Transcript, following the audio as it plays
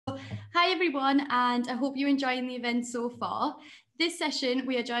Hi everyone, and I hope you're enjoying the event so far. This session,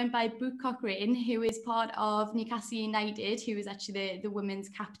 we are joined by Brooke Cochrane, who is part of Newcastle United, who is actually the women's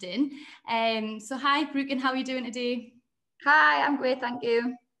captain. So hi Brooke, and how are you doing today? Hi, I'm great, thank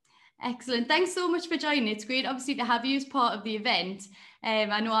you. Excellent. Thanks so much for joining. It's great, obviously, to have you as part of the event.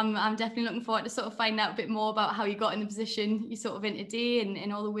 I know I'm definitely looking forward to sort of find out a bit more about how you got in the position you're sort of in today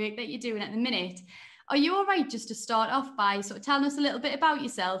and all the work that you're doing at the minute. Are you all right just to start off by sort of telling us a little bit about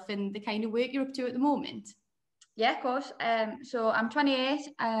yourself and the kind of work you're up to at the moment? Yeah, of course. So I'm 28.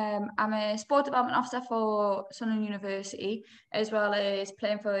 I'm a sport development officer for Sunderland University, as well as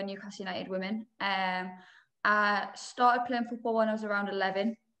playing for Newcastle United Women. I started playing football when I was around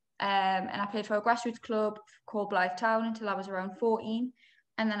 11, and I played for a grassroots club called Blythe Town until I was around 14.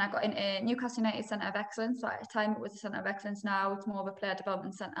 And then I got into Newcastle United Centre of Excellence. So at the time, it was the Centre of Excellence. Now it's more of a player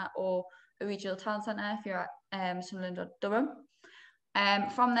development centre or a regional talent centre if you're at Sunderland or Durham.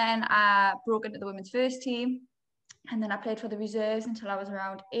 From then, I broke into the women's first team. And then I played for the reserves until I was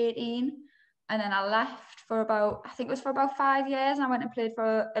around 18. And then I left for about, I think it was for about 5 years. And I went and played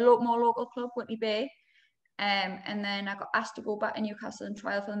for a more local club, Whitley Bay. And then I got asked to go back to Newcastle and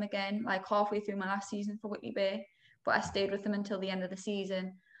trial for them again, like halfway through my last season for Whitley Bay. But I stayed with them until the end of the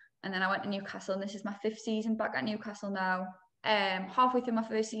season. And then I went to Newcastle, and this is my 5th season back at Newcastle now. Halfway through my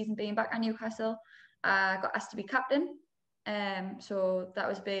 1st season being back at Newcastle, I got asked to be captain. So that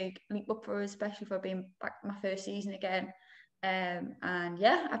was a big leap up for us, especially for being back my 1st season again. And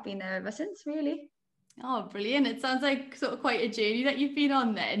yeah, I've been there ever since, really. Oh, brilliant. It sounds like sort of quite a journey that you've been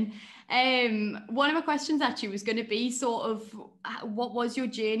on then. One of my questions actually was going to be sort of what was your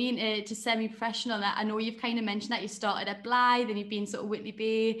journey into semi-professional? I know you've kind of mentioned that you started at Blythe and you've been sort of Whitley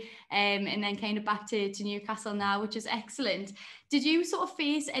Bay and then kind of back to Newcastle now, which is excellent. Did you sort of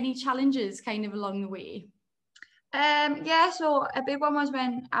face any challenges kind of along the way? Yeah, so a big one was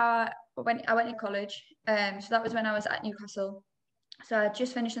when I went to college. So that was when I was at Newcastle. So I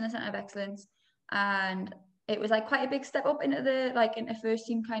just finished in the Centre of Excellence, and it was like quite a big step up into into first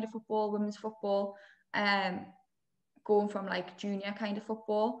team kind of football, women's football, going from like junior kind of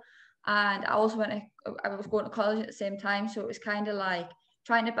football. And I also I was going to college at the same time, so it was kind of like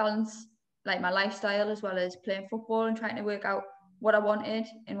trying to balance like my lifestyle as well as playing football and trying to work out what I wanted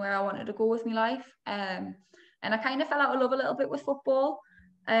and where I wanted to go with my life. And I kind of fell out of love a little bit with football,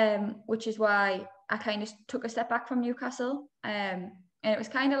 which is why I kind of took a step back from Newcastle. And it was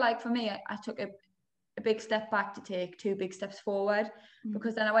kind of like, for me, I took a big step back to take 2 big steps forward,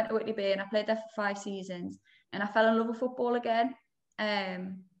 because then I went to Whitley Bay and I played there for 5 seasons and I fell in love with football again.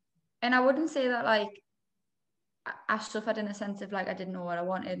 And I wouldn't say that like I suffered in the sense of like I didn't know what I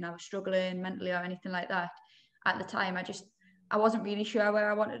wanted and I was struggling mentally or anything like that. At the time, I wasn't really sure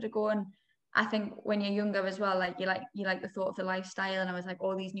where I wanted to go. And I think when you're younger as well, like you like the thought of the lifestyle, and I was like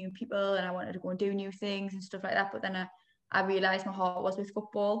all these new people and I wanted to go and do new things and stuff like that. But then I realised my heart was with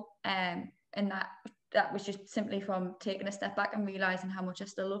football, and that was just simply from taking a step back and realising how much I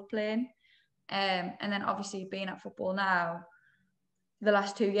still love playing. And then obviously being at football now, the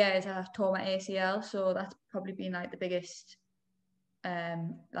last 2 years I've tore my ACL, so that's probably been like the biggest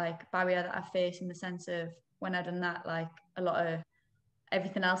like barrier that I've faced, in the sense of when I done that, like a lot of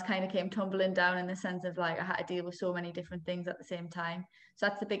everything else kind of came tumbling down, in the sense of like I had to deal with so many different things at the same time. So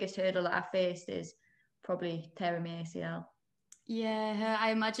that's the biggest hurdle that I faced, is probably tearing my ACL. Yeah,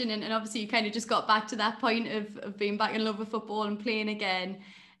 I imagine. And obviously you kind of just got back to that point of being back in love with football and playing again.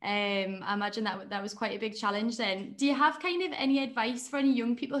 I imagine that was quite a big challenge then. Do you have kind of any advice for any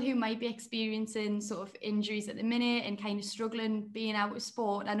young people who might be experiencing sort of injuries at the minute and kind of struggling being out of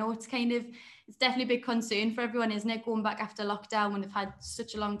sport? I know it's definitely a big concern for everyone, isn't it, going back after lockdown when they've had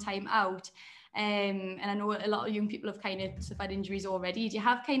such a long time out. And I know a lot of young people have kind of suffered injuries already. Do you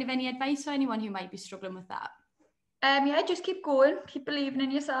have kind of any advice for anyone who might be struggling with that? Yeah, just keep going, keep believing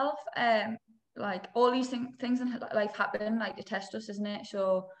in yourself. Like all these things in life happen like to test us, isn't it?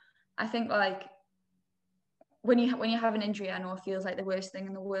 So I think like when you have an injury, I know it feels like the worst thing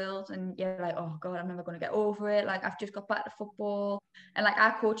in the world, and you're like, oh god, I'm never going to get over it. Like I've just got back to football, and like I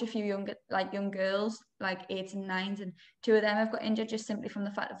coach a few young girls, like 8s and 9s, and 2 of them have got injured just simply from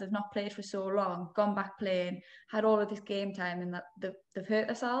the fact that they've not played for so long, gone back playing, had all of this game time, and that they've hurt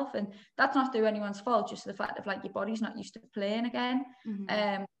themselves. And that's not through anyone's fault, just the fact of like your body's not used to playing again.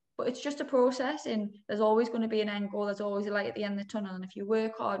 But it's just a process, and there's always going to be an end goal. There's always a light at the end of the tunnel, and if you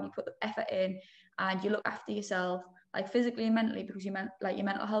work hard and you put the effort in and you look after yourself, like physically and mentally, because your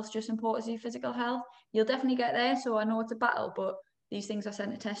mental health is just as important as your physical health, you'll definitely get there. So I know it's a battle, but these things are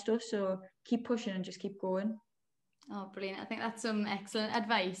sent to test us, so keep pushing and just keep going. Oh, brilliant. I think that's some excellent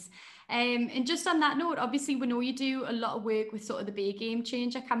advice. And just on that note, obviously, we know you do a lot of work with sort of the Be a Game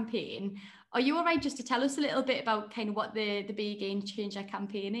Changer campaign. Are you all right just to tell us a little bit about kind of what the Be a Game Changer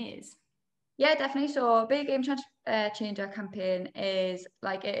campaign is? Yeah, definitely. So Big Game Changer campaign is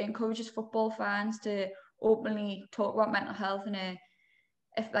like, it encourages football fans to openly talk about mental health in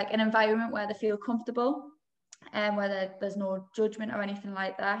an environment where they feel comfortable and whether there's no judgment or anything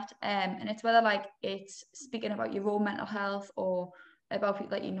like that. And it's whether like it's speaking about your own mental health or about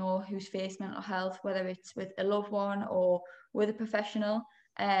people that you know who's faced mental health, whether it's with a loved one or with a professional,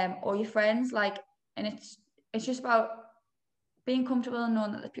 or your friends. And it's just about being comfortable and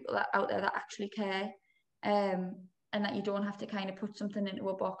knowing that there's people out there that actually care, and that you don't have to kind of put something into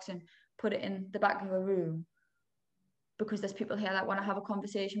a box and put it in the back of a room, because there's people here that want to have a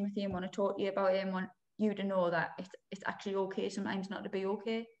conversation with you and want to talk to you about it and want you to know that it's actually okay sometimes not to be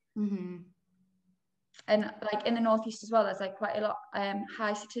okay. Mm-hmm. And like in the Northeast as well, there's like quite a lot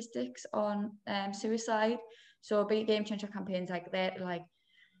high statistics on suicide. So Be a Game Changer campaigns like that, like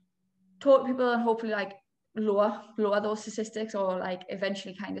talk to people and hopefully like lower those statistics, or like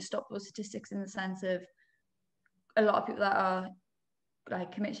eventually kind of stop those statistics, in the sense of a lot of people that are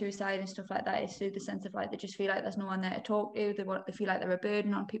like commit suicide and stuff like that is through the sense of like they just feel like there's no one there to talk to. They feel like they're a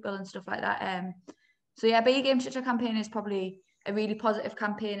burden on people and stuff like that. So yeah, Be a Game Changer campaign is probably a really positive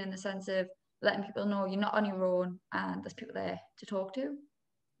campaign in the sense of letting people know you're not on your own and there's people there to talk to.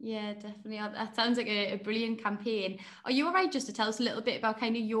 Yeah, definitely. That sounds like a brilliant campaign. Are you all right just to tell us a little bit about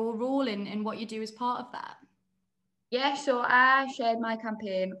kind of your role and what you do as part of that? Yeah, so I shared my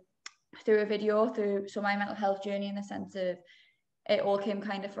campaign through a video, so my mental health journey, in the sense of it all came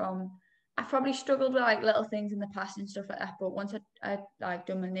kind of from, I've probably struggled with like little things in the past and stuff like that, but once I like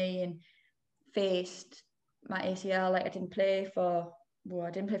done my knee and faced my ACL, like I didn't play for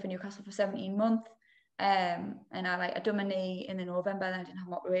Newcastle for 17 months, and I done my knee in the November, and I didn't have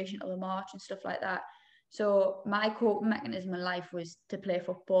an operation until the March and stuff like that. So my coping mechanism in life was to play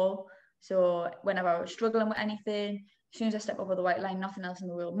football. So whenever I was struggling with anything, as soon as I stepped over the white line, nothing else in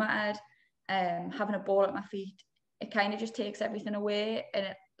the world mattered. Having a ball at my feet, it kind of just takes everything away, and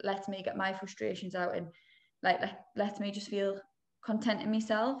it lets me get my frustrations out, and like lets me just feel content in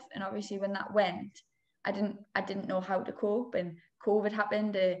myself. And obviously when that went, I didn't know how to cope, and COVID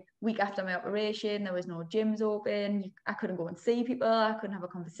happened a week after my operation. There was no gyms open. I couldn't go and see people. I couldn't have a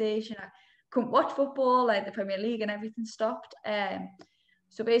conversation. I couldn't watch football, like the Premier League, and everything stopped.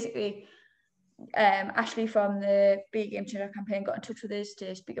 So basically, Ashley from the Be a Game Changer campaign got in touch with us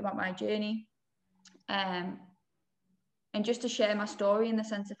to speak about my journey, and just to share my story in the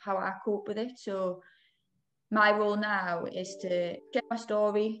sense of how I cope with it. So my role now is to share my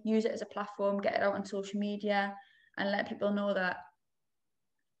story, use it as a platform, get it out on social media, and let people know that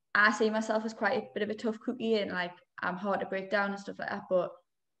I see myself as quite a bit of a tough cookie, and like I'm hard to break down and stuff like that. But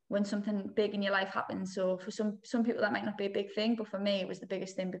when something big in your life happens, so for some people that might not be a big thing, but for me it was the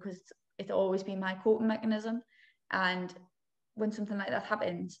biggest thing, because it's always been my coping mechanism. And when something like that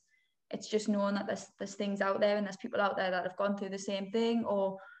happens, it's just knowing that there's things out there, and there's people out there that have gone through the same thing,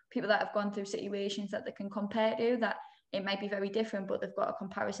 or people that have gone through situations that they can compare to, that it might be very different, but they've got a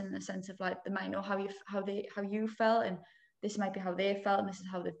comparison in the sense of like they might know how you felt, and this might be how they felt, and this is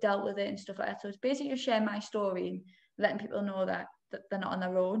how they've dealt with it and stuff like that. So it's basically just sharing my story and letting people know that they're not on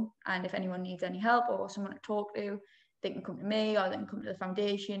their own, and if anyone needs any help or someone to talk to, they can come to me, or they can come to the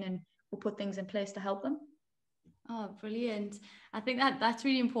foundation, and we'll put things in place to help them. Oh, brilliant. I think that's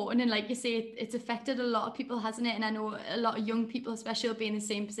really important. And like you say, it's affected a lot of people, hasn't it? And I know a lot of young people, especially, will be in the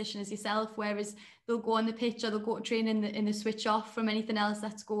same position as yourself, whereas they'll go on the pitch or they'll go to training and the switch off from anything else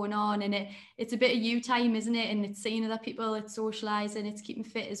that's going on. And it's a bit of you time, isn't it? And it's seeing other people, it's socialising, it's keeping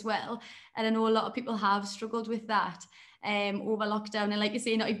fit as well. And I know a lot of people have struggled with that over lockdown. And like you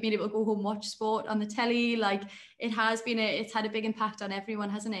say, not even being able to go home, watch sport on the telly, like it's had a big impact on everyone,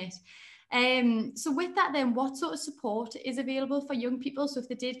 hasn't it? So with that then, what sort of support is available for young people? So if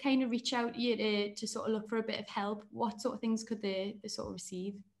they did kind of reach out to you to sort of look for a bit of help, what sort of things could they sort of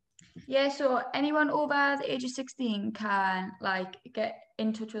receive? Yeah, so anyone over the age of 16 can like get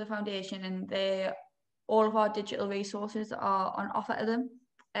in touch with the foundation, and all of our digital resources are on offer to them.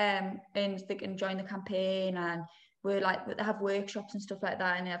 And they can join the campaign, and they have workshops and stuff like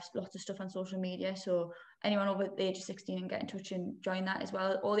that, and they have lots of stuff on social media. So anyone over the age of 16 can get in touch and join that as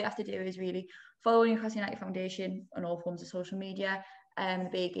well. All they have to do is really follow Newcastle United Foundation on all forms of social media, the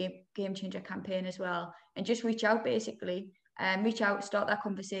Be a Game Changer campaign as well, and just reach out basically. Reach out, start that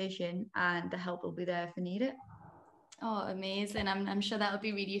conversation, and the help will be there if they need it. Oh, amazing. I'm sure that'll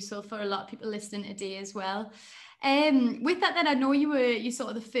be really useful for a lot of people listening today as well. With that then, I know you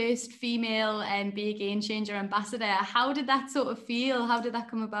sort of the first female Be a Game Changer ambassador. How did that sort of feel? How did that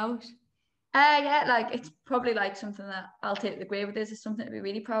come about? Yeah, like it's probably like something that I'll take to the grave with. This is something to be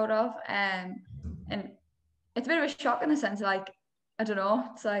really proud of. And it's a bit of a shock in the sense like, I don't know,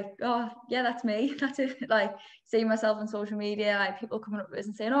 it's like, oh yeah, that's me. That's it. Like seeing myself on social media, like people coming up with us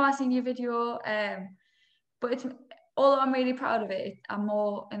and saying, oh, I seen your video. But it's, although I'm really proud of it, I'm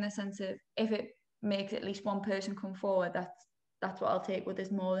more in the sense of if it makes at least one person come forward, that's what I'll take with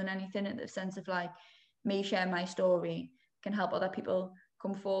this more than anything, in the sense of like me sharing my story can help other people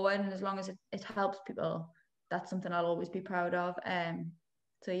come forward, and as long as it helps people, that's something I'll always be proud of.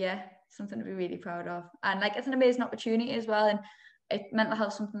 So yeah, something to be really proud of, and like it's an amazing opportunity as well. And mental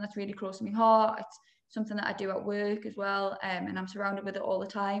health is something that's really close to my heart. It's something that I do at work as well, and I'm surrounded with it all the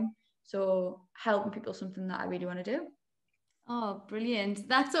time. So helping people is something that I really want to do. Oh, brilliant.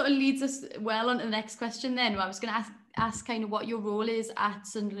 That sort of leads us well on to the next question then. I was going to ask kind of what your role is at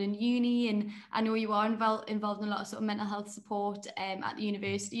Sunderland Uni, and I know you are involved in a lot of sort of mental health support at the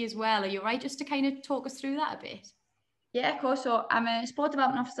university as well. Are you right just to kind of talk us through that a bit? Yeah, of course. So I'm a sport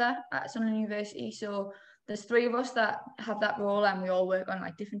development officer at Sunderland University. So there's 3 of us that have that role, and we all work on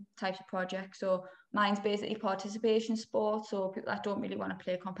like different types of projects. So mine's basically participation sport. So people that don't really want to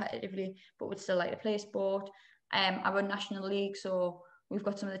play competitively but would still like to play sport. I run National League, so we've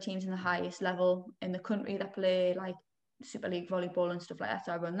got some of the teams in the highest level in the country that play like Super League volleyball and stuff like that.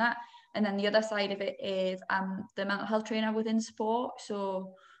 So I run that. And then the other side of it is I'm the mental health trainer within sport.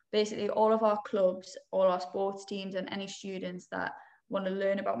 So basically all of our clubs, all our sports teams, and any students that want to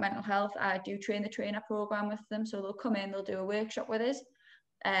learn about mental health, I do train the trainer program with them. So they'll come in, they'll do a workshop with us,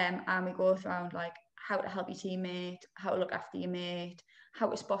 and we go around like how to help your teammate, how to look after your mate, how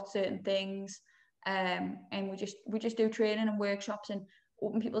to spot certain things, and we just do training and workshops and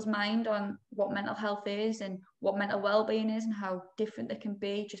open people's mind on what mental health is and what mental well-being is and how different they can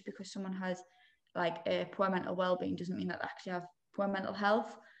be. Just because someone has like a poor mental well-being doesn't mean that they actually have poor mental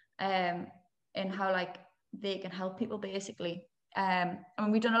health. And how like they can help people basically. I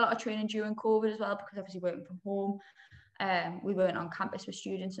mean, we've done a lot of training during COVID as well, because obviously working from home, we weren't on campus with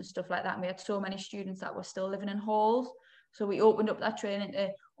students and stuff like that, and we had so many students that were still living in halls. So we opened up that training to,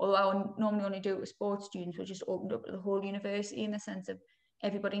 although I would normally only do it with sports students, we just opened up to the whole university, in the sense of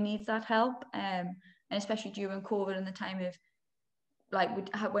everybody needs that help, and especially during COVID and the time of like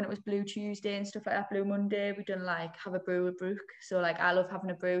when it was Blue Tuesday and stuff like that, Blue Monday, we done like have a brew with Brooke. So like I love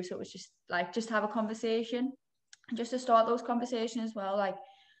having a brew, so it was just like just have a conversation, and just to start those conversations as well. Like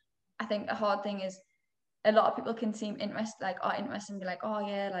I think a hard thing is a lot of people can seem interested and be like, oh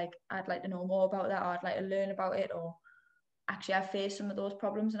yeah, like I'd like to know more about that, or I'd like to learn about it, or actually I've faced some of those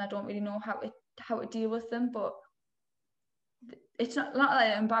problems and I don't really know how to deal with them. But it's not that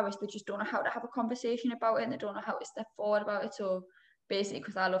they're embarrassed, they just don't know how to have a conversation about it, and they don't know how to step forward about it. So basically,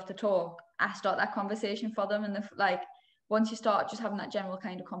 because I love to talk, I start that conversation for them, and like once you start just having that general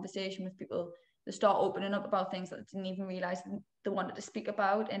kind of conversation with people, they start opening up about things that they didn't even realize they wanted to speak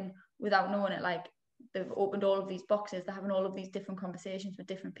about, and without knowing it, like they've opened all of these boxes, they're having all of these different conversations with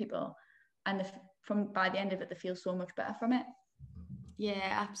different people, and by the end of it, they feel so much better from it. Yeah,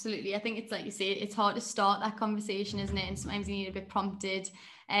 absolutely. I think it's like you say, it's hard to start that conversation, isn't it? And sometimes you need a bit prompted.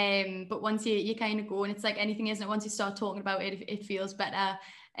 But once you kind of go, and it's like anything, isn't it? Once you start talking about it, it feels better.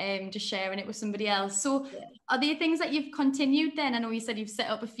 Just sharing it with somebody else. So Yeah. are there things that you've continued then? I know you said you've set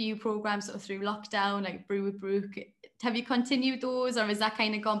up a few programs sort of through lockdown, like Brew with Brooke. Have you continued those, or has that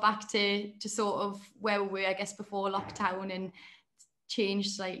kind of gone back to sort of where we were, I guess, before lockdown and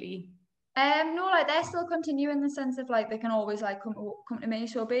changed slightly? No, like they're still continuing, in the sense of like they can always like come to me.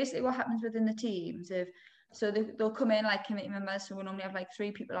 So basically what happens within the teams, they'll come in like committee members, so we normally have like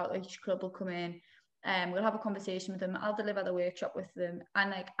 3 people out of each club will come in, and we'll have a conversation with them. I'll deliver the workshop with them,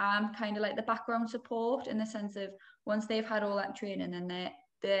 and like I'm kind of like the background support, in the sense of once they've had all that training, then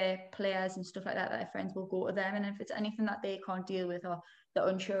their players and stuff like that, their friends will go to them, and if it's anything that they can't deal with or they're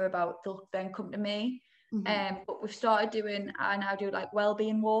unsure about, they'll then come to me. But we've started doing, I now do like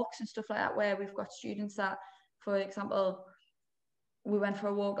wellbeing walks and stuff like that, where we've got students that, for example, we went for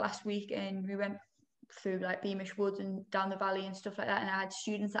a walk last week and we went through like Beamish Woods and down the valley and stuff like that, and I had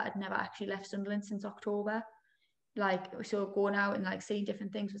students that had never actually left Sunderland since October. Like, so going out and like seeing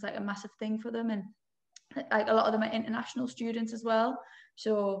different things was like a massive thing for them, and like a lot of them are international students as well.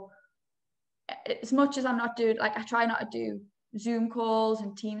 So as much as I'm not doing, like I try not to do Zoom calls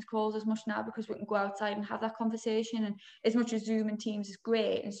and Teams calls as much now, because we can go outside and have that conversation. And as much as Zoom and Teams is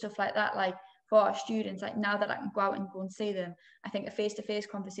great and stuff like that, like for our students, like now that I can go out and go and see them, I think a face-to-face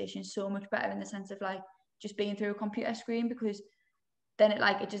conversation is so much better, in the sense of like just being through a computer screen, because then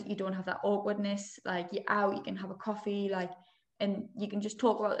you don't have that awkwardness. Like, you're out, you can have a coffee, like, and you can just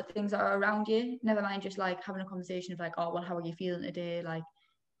talk about the things that are around you. Never mind just like having a conversation of like, oh, well, how are you feeling today? Like,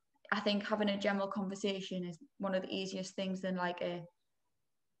 I think having a general conversation is one of the easiest things than like a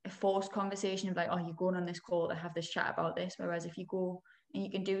forced conversation of like, oh, you're going on this call to have this chat about this. Whereas if you go and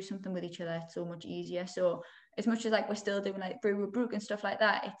you can do something with each other, it's so much easier. So as much as like we're still doing like Brew with Brooke and stuff like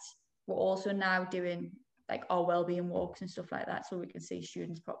that, we're also now doing like our wellbeing walks and stuff like that, so we can see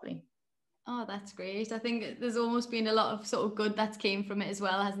students properly. Oh, that's great. I think there's almost been a lot of sort of good that's came from it as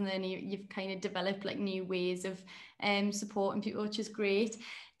well, hasn't there? And you've kind of developed like new ways of supporting people, which is great.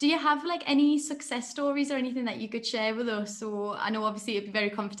 Do you have like any success stories or anything that you could share with us? So I know obviously it'd be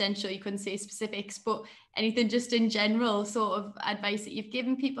very confidential, you couldn't say specifics, but anything just in general, sort of advice that you've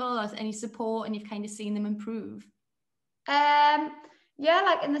given people or any support and you've kind of seen them improve? Yeah,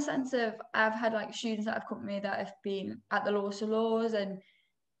 like in the sense of I've had like students that have come to me that have been at the lowest of lows and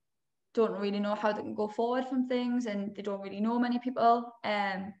don't really know how they can go forward from things, and they don't really know many people.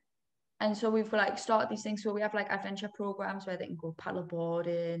 And so we've like started these things. So we have like adventure programs where they can go paddle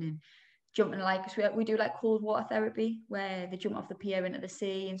boarding and jumping, like, so we do like cold water therapy where they jump off the pier into the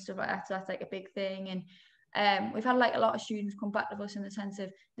sea and stuff like that. So that's like a big thing. And we've had like a lot of students come back to us in the sense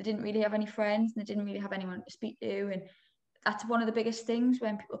of they didn't really have any friends and they didn't really have anyone to speak to. And that's one of the biggest things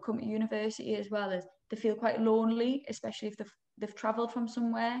when people come to university as well, is they feel quite lonely, especially if they've travelled from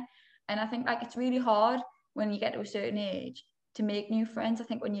somewhere. And I think like it's really hard when you get to a certain age to make new friends. I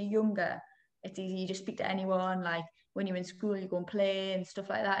think when you're younger, it's easy, you just speak to anyone. Like when you're in school, you go and play and stuff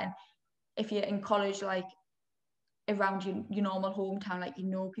like that. And if you're in college, like around your normal hometown, like you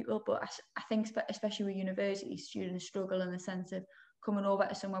know people. But I think especially with university students struggle in the sense of coming over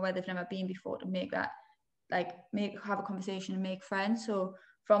to somewhere where they've never been before to make that, like have a conversation and make friends. So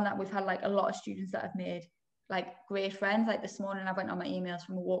from that, we've had like a lot of students that have made like great friends. Like this morning I went on my emails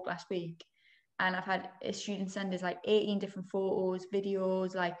from a walk last week and I've had a student send us like 18 different photos,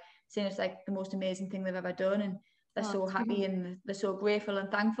 videos, like saying it's like the most amazing thing they've ever done, and they're so happy and they're so grateful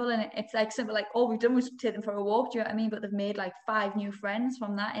and thankful. And it's like simple, like all we've done was take them for a walk, do you know what I mean? But they've made like 5 new friends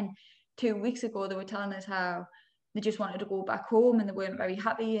from that. And 2 weeks ago they were telling us how they just wanted to go back home and they weren't very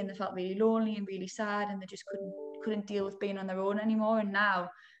happy and they felt really lonely and really sad and they just couldn't deal with being on their own anymore. And now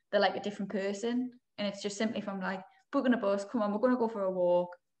they're like a different person, and it's just simply from like booking a bus, come on, we're going to go for a walk,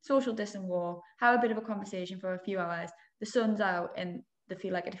 social distance walk, have a bit of a conversation for a few hours, the sun's out, and they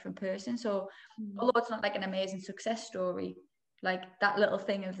feel like a different person. So although it's not like an amazing success story, like that little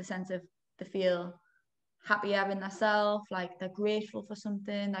thing of the sense of they feel happy having themselves, like they're grateful for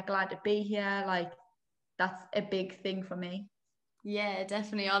something, they're glad to be here, like that's a big thing for me. Yeah,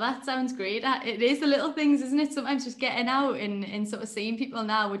 definitely. Oh, that sounds great. It is the little things, isn't it? Sometimes just getting out and sort of seeing people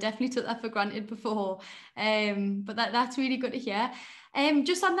now. We definitely took that for granted before. But that's really good to hear.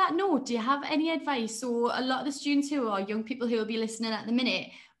 Just on that note, do you have any advice? So a lot of the students who are young people who will be listening at the minute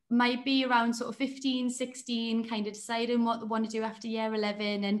might be around sort of 15, 16, kind of deciding what they want to do after year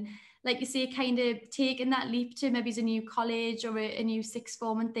 11. And like you say, kind of taking that leap to maybe a new college or a new sixth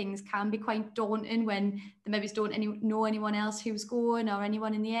form and things can be quite daunting when they maybe don't know anyone else who's going or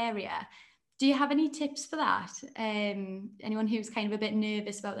anyone in the area. Do you have any tips for that? Anyone who's kind of a bit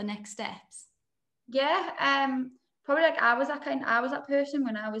nervous about the next steps? Yeah, probably like I was that person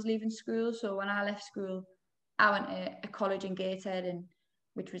when I was leaving school. So when I left school, I went to a college in Gateshead, and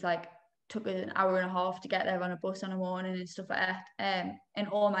which was like took an hour and a half to get there on a bus in the morning and stuff like that. And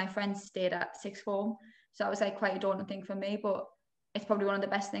all my friends stayed at sixth form, so that was like quite a daunting thing for me. But it's probably one of the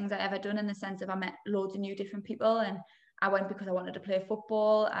best things I ever done, in the sense of I met loads of new different people, and I went because I wanted to play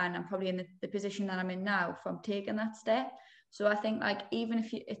football, and I'm probably in the position that I'm in now from taking that step. So I think like even if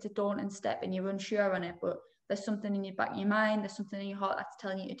it's a daunting step and you're unsure on it, but there's something in your back of your mind, there's something in your heart that's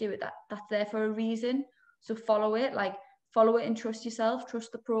telling you to do it, that's there for a reason. So follow it and trust yourself,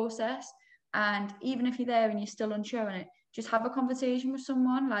 trust the process. And even if you're there and you're still unsure on it, just have a conversation with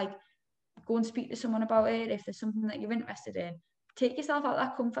someone, like go and speak to someone about it. If there's something that you're interested in, take yourself out of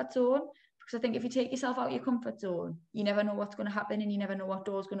that comfort zone. Because I think if you take yourself out of your comfort zone, you never know what's going to happen, and you never know what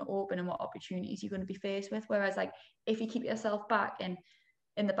door's going to open and what opportunities you're going to be faced with. Whereas like if you keep yourself back and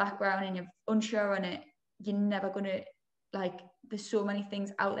in the background and you're unsure on it, you're never going to, like, there's so many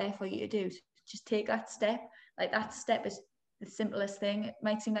things out there for you to do. So just take that step. Like that step is the simplest thing. It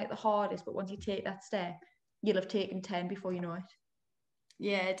might seem like the hardest, but once you take that step, you'll have taken 10 before you know it.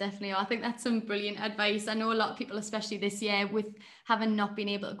 Yeah, definitely. I think that's some brilliant advice. I know a lot of people, especially this year, with having not been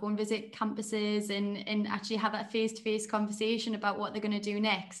able to go and visit campuses and actually have that face-to-face conversation about what they're going to do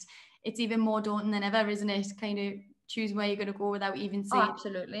next. It's even more daunting than ever, isn't it? Kind of choose where you're going to go without even seeing. Oh,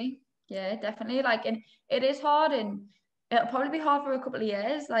 absolutely. Yeah, definitely. Like, and it is hard, and it'll probably be hard for a couple of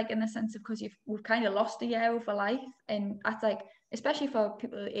years, like in the sense of because we've kind of lost a year of life, and that's like, especially for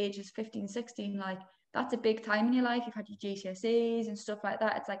people ages 15, 16, like that's a big time in your life. You've had your GCSEs and stuff like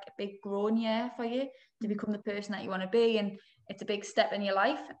that. It's like a big growing year for you to become the person that you want to be, and it's a big step in your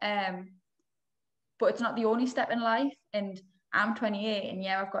life. But it's not the only step in life. And I'm 28, and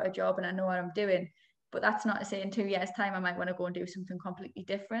yeah, I've got a job and I know what I'm doing. But that's not to say in 2 years' time I might want to go and do something completely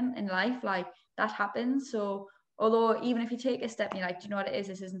different in life. Like that happens. So although even if you take a step and you're like, do you know what it is?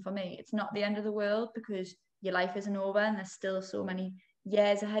 This isn't for me. It's not the end of the world, because your life isn't over and there's still so many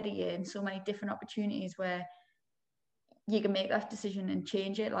years ahead of you and so many different opportunities where you can make that decision and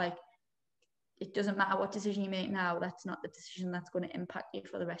change it. Like it doesn't matter what decision you make now. That's not the decision that's going to impact you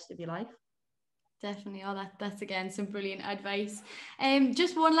for the rest of your life. Definitely. Oh, that's again some brilliant advice.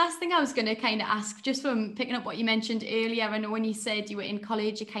 Just one last thing I was going to kind of ask, just from picking up what you mentioned earlier. I know when you said you were in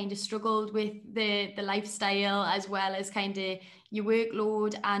college, you kind of struggled with the lifestyle as well as kind of your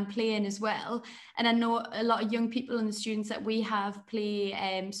workload and playing as well. And I know a lot of young people and the students that we have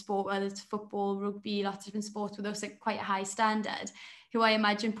play sport, whether it's football, rugby, lots of different sports with us at quite a high standard, who I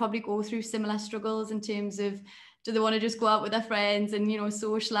imagine probably go through similar struggles in terms of, do they want to just go out with their friends and, you know,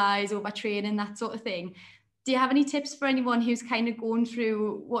 socialize over training, that sort of thing? Do you have any tips for anyone who's kind of going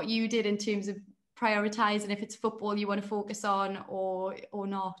through what you did in terms of prioritizing if it's football you want to focus on or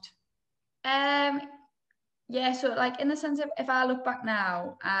not? Yeah, so like in the sense of if I look back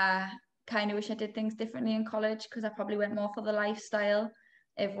now, I kind of wish I did things differently in college, because I probably went more for the lifestyle.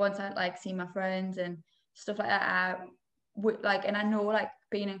 If once I like see my friends and stuff like that, I would like, and I know like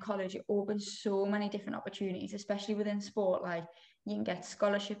being in college, it opens so many different opportunities, especially within sport. Like you can get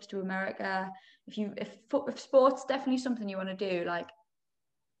scholarships to America. If sport's definitely something you want to do, like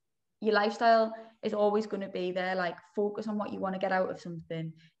your lifestyle is always going to be there. Like focus on what you want to get out of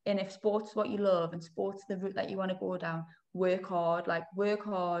something, and if sports what you love and sports the route that you want to go down, work hard,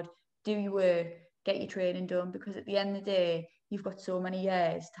 do your work, get your training done, because at the end of the day you've got so many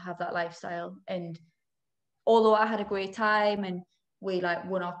years to have that lifestyle. And although I had a great time and we like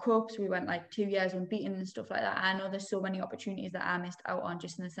won our cups, we went like 2 years unbeaten and stuff like that, I know there's so many opportunities that I missed out on,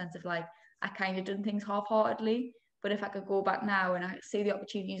 just in the sense of like I kind of done things half-heartedly. But if I could go back now and I see the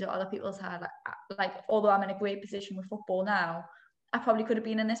opportunities that other people's had, like although I'm in a great position with football now, I probably could have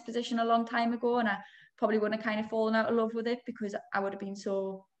been in this position a long time ago, and I probably wouldn't have kind of fallen out of love with it, because I would have been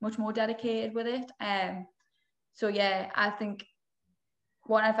so much more dedicated with it. So yeah, I think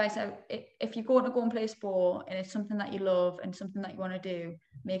one advice, if you're going to go and play sport and it's something that you love and something that you want to do,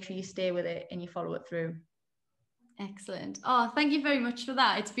 make sure you stay with it and you follow it through. Excellent. Oh, thank you very much for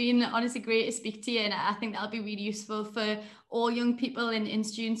that. It's been honestly great to speak to you, and I think that'll be really useful for all young people and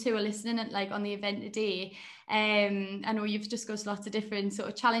students who are listening at, like on the event today. I know you've discussed lots of different sort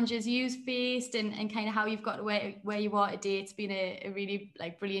of challenges you've faced and kind of how you've got to where you are today. It's been a really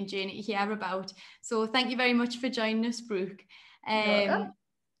like brilliant journey to hear about. So thank you very much for joining us, Brooke.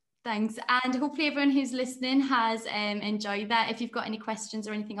 Thanks. And hopefully everyone who's listening has enjoyed that. If you've got any questions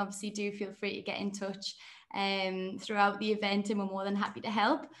or anything, obviously do feel free to get in touch throughout the event, and we're more than happy to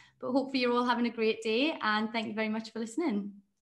help. But hopefully you're all having a great day, and thank you very much for listening.